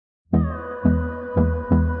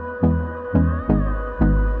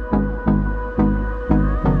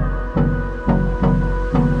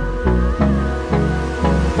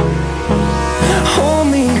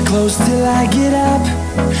close till I get up.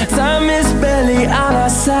 Time is barely on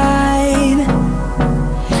our side.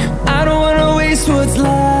 I don't wanna waste what's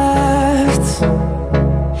left.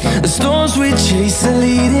 The storms we chase are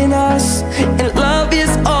leading us, and love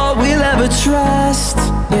is all we'll ever trust.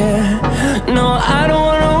 Yeah, no, I don't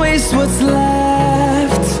wanna waste what's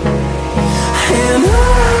left. And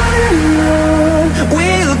on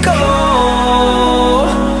we'll go,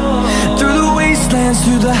 through the wastelands,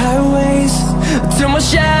 through the highways, till my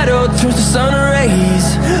shadow turns to sun rays.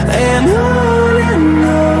 And on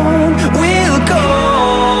we'll go,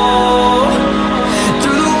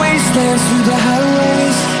 through the wastelands, through the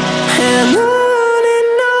highways, and on.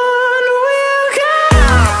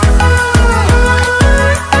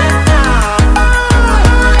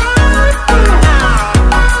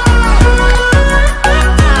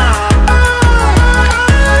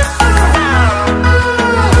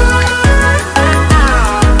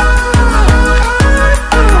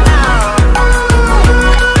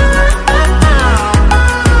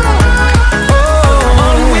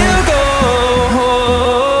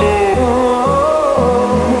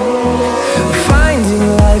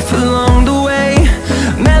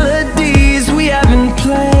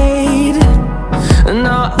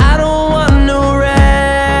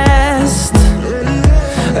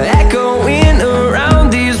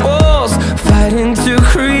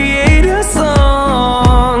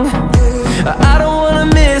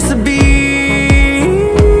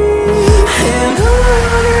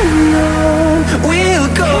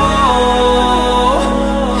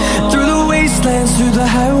 Through the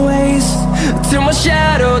highways, till my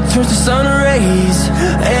shadow turns to sun rays.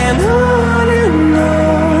 And on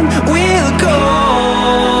we'll go,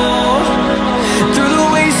 through the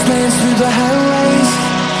wastelands, through the highways,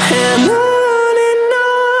 and on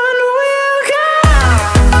we'll go.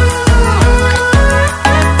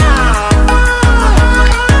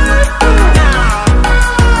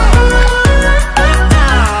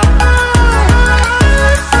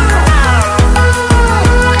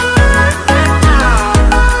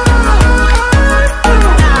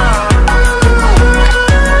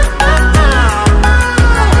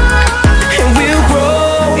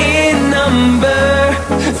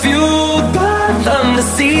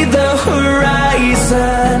 See the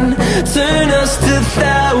horizon turn us to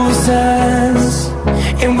thousands,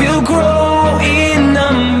 and we'll grow in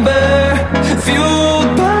number, fueled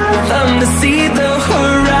by them. To see the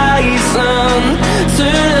horizon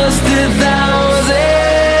turn us to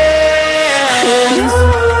thousands, and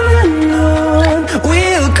on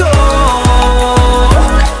we'll go,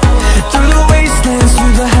 through the wastelands,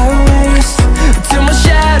 through the highways, till my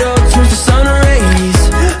shadow turns to sun rays.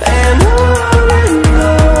 And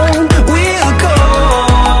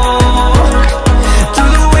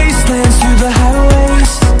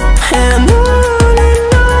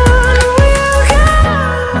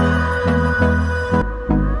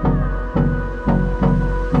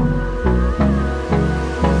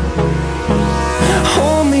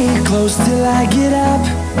close till I get up.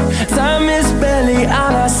 Time is barely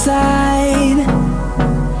on our side.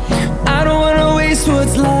 I don't wanna waste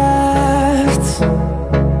what's left.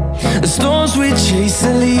 The storms we chase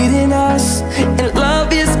are leading us, and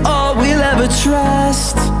love is all we'll ever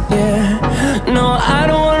trust. Yeah, no, I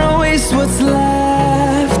don't wanna waste what's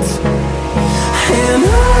left. And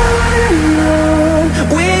on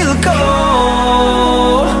we'll go,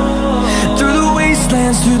 through the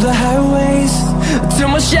wastelands, through the highways, till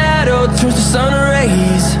my shadow turns to sun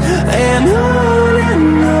rays. And on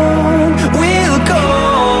we'll go,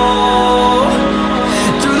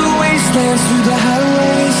 through the wastelands, through the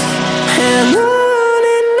highways, and on.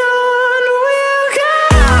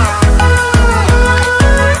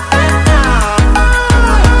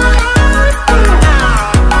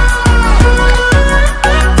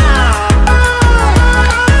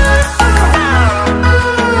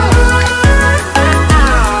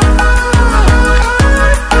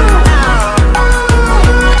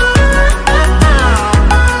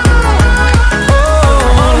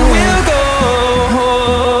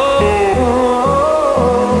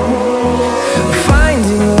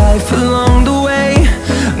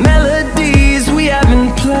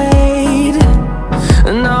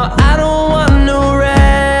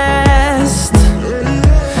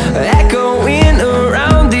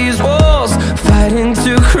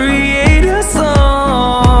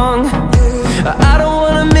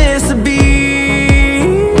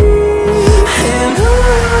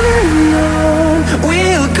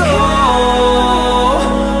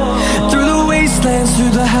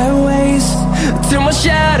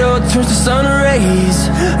 turns to sun rays,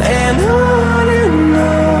 and on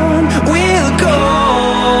we'll go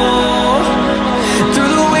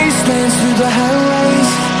through the wasteland.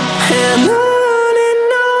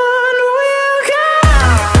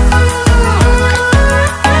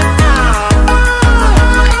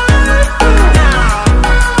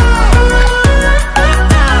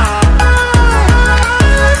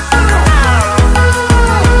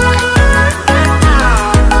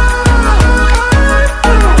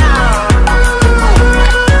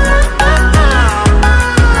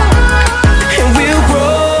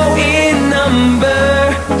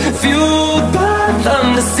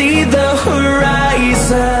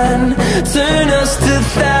 horizon, turn us to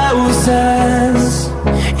thousands,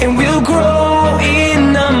 and we'll grow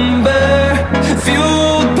in number,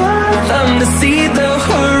 fueled by them to see the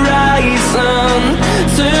horizon,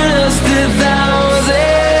 turn us to thousands.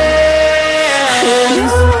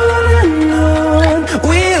 And on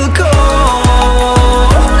we'll go,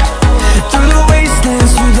 through the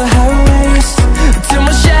wastelands, through the highways, till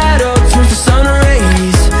my shadow turns to sun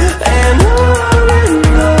rays. And on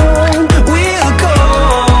we'll go,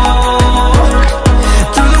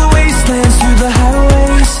 through the wastelands, through the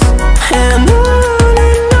highways, and on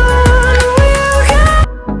we'll go.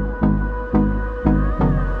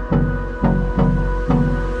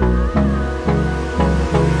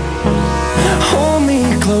 Hold me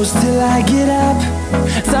close till I get up,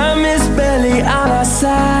 time is barely on our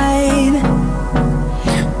side.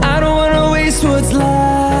 I don't wanna waste what's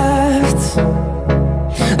left.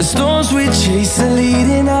 The storms we chase are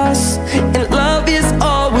leading us, and love is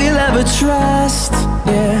all we'll ever trust.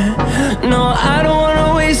 Yeah, no, I don't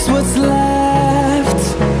wanna waste what's left.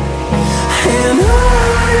 And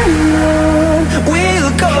on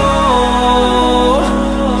we'll go,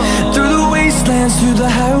 through the wastelands, through the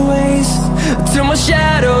highways, till my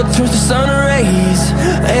shadow turns to sun rays.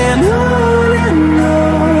 And on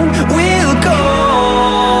we'll go,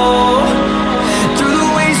 through the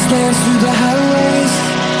wastelands, through the highways,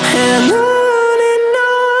 and on we'll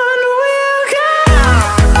go.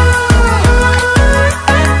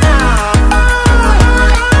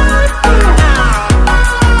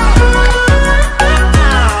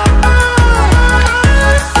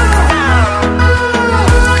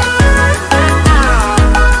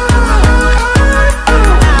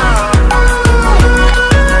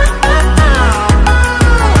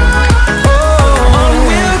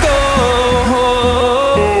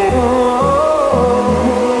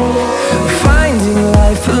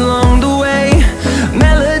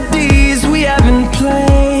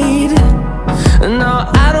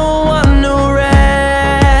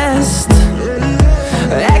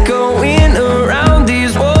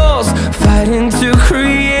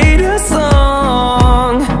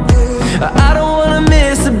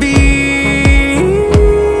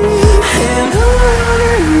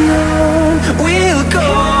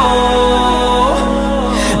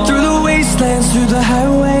 Through the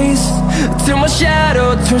highways, till my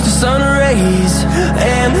shadow turns to sun rays.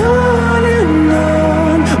 And on